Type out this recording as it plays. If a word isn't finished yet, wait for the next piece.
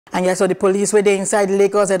And yes, so the police, where they inside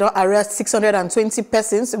Lagos, they don't arrest 620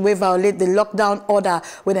 persons who violate the lockdown order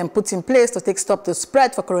where they put in place to take stop the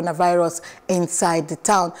spread for coronavirus inside the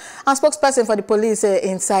town. And spokesperson for the police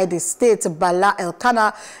inside the state, Bala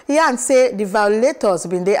Elkanah, he and say the violators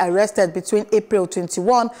been they arrested between April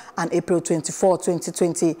 21 and April 24,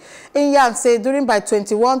 2020. In Yan say during by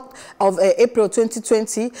 21 of April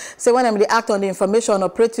 2020, say when they act on the information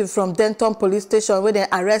operative from Denton police station where they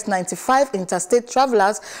arrest 95 interstate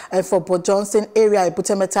travelers for Port Johnson area in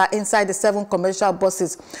Butemeta inside the 7 commercial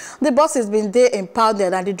buses. The buses been they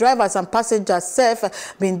impounded and the drivers and passengers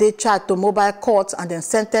self been they charged to mobile courts and then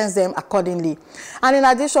sentenced them accordingly. And in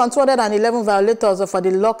addition, 211 violators for the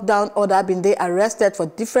lockdown order been they arrested for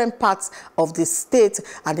different parts of the state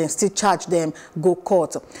and then still charge them go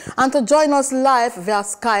court. And to join us live via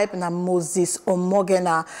Skype, na Moses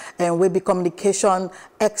Omoghena, and we be communication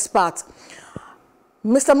expert.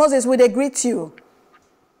 Mr. Moses, we greet you.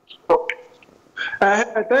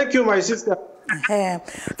 Thank you, my sister.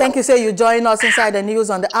 Thank you, sir. You join us inside the news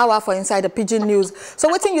on the hour for Inside the Pidgin News. So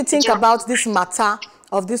what do you think about this matter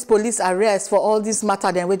of this police arrest for all this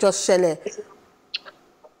matter then we just share?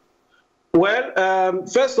 Well,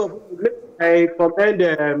 first of all, I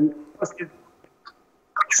commend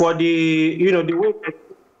for the the way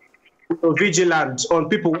vigilant on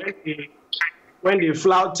people when they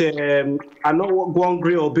flout and not go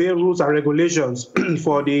hungry obey rules and regulations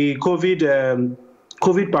for the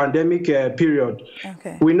COVID pandemic period.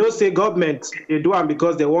 Okay. We know say government they do them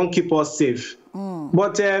because they won't keep us safe.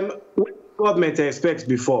 But what government expects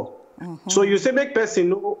before. So you say make person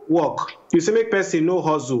no work, you say make person no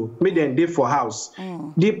hustle, make them day for house.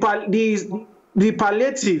 The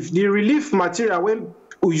palliative, the relief material when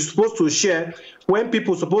you're supposed to share, when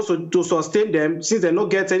people supposed to sustain them since they don't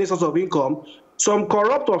get any source of income. Some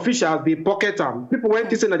corrupt officials, they pocket them. People went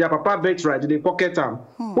to say that their papa bet right, they pocket them.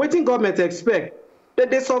 Waiting government expect that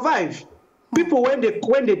they survive. People when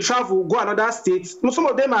they travel, go another states, some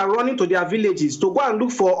of them are running to their villages to go and look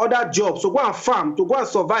for other jobs, to go and farm, to go and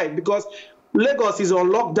survive because Lagos is on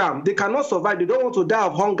lockdown. They cannot survive. They don't want to die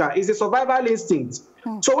of hunger. It's a survival instinct.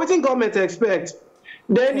 So waiting government expect.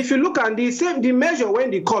 Then if you look at the measure when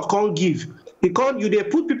the court can't give, they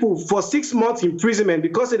put people for 6 months imprisonment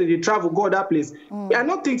because they travel go that place. I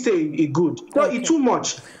don't think say it good. No, it's too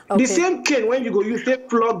much. The same cane when you go use they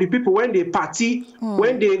flog the people when they party,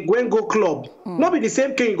 when go club. Not be the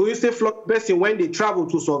same cane you go use they flog person when they travel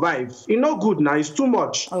to survive. It's not good now. It's too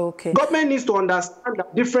much. Government needs to understand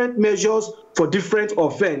that different measures for different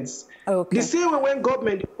offense. The same way when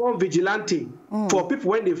government form vigilante for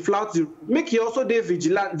people when they flout the make you also they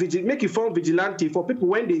make you form vigilante for people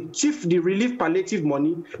when they chief the relief palliative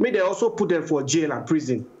money, may they also put them for jail and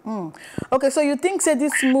prison. Okay, so you think say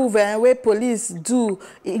this move where police do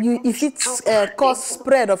if it cause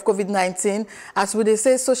spread of COVID-19, as we they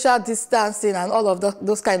say social distancing and all of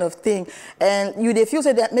those kind of things, and they feel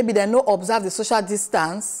say that maybe they no observe the social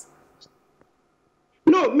distance?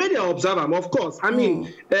 No, many observe them, of course. I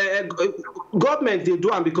mean, government they do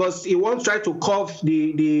them because it won't try to curb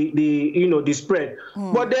the spread.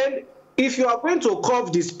 But then, if you are going to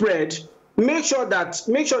curb the spread, make sure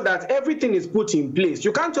that everything is put in place.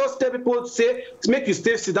 You can't just tell people say make you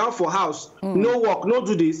sit down for house, no work, no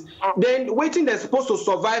do this. Then waiting they're supposed to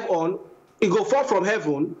survive on, it go fall from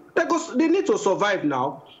heaven. They need to survive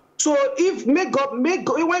now. So if when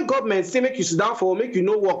government say make you sit down for, make you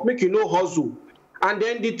no work, make you no hustle. And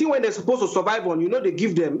then the thing when they're supposed to survive on, they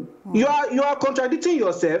give them. You are contradicting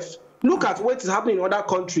yourself. Look at what is happening in other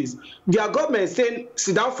countries. Their government is saying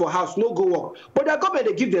sit down for house, no go work. But their government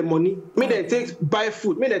they give them money, may they buy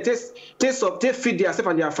food, may they feed themselves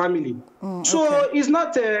and their family. So it's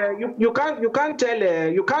not you can't tell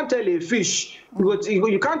a fish.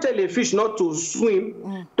 You can't tell a fish not to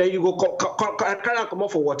swim, then you go carry and come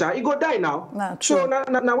off for water. It go die now. So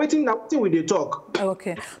now waiting with the talk.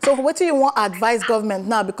 Okay. So what do you want to advise government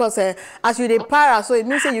now? Because as you para, so it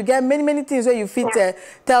means that you get many things where you fit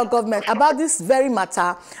tell government about this very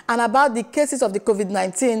matter and about the cases of the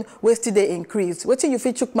COVID-19 where still they increase. What do you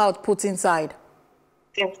feel chook mouth put inside?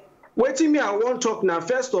 Waiting me, I want to talk now.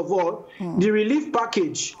 First of all, the relief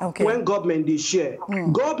package when government they share,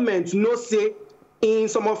 government no say in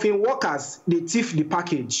some of in workers they thief the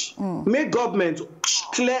package. Make government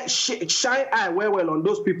shine eye well on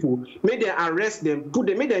those people. Make them arrest them,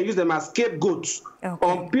 make them use them as scapegoats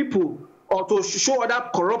on people or to show other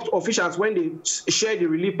corrupt officials when they share the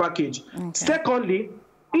relief package. Secondly,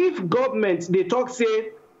 if government they talk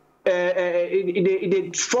say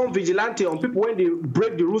they form vigilante on people when they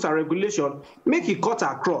break the rules and regulation, make it cut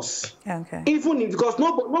across. Even because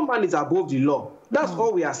no man is above the law. That's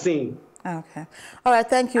all we are saying. Okay. All right.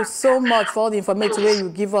 Thank you so much for all the information you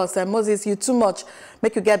give us. And Moses, you too much.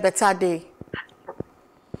 Make you get better day.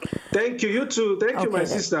 Thank you. You too. Thank you, my then.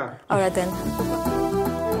 sister. All right then.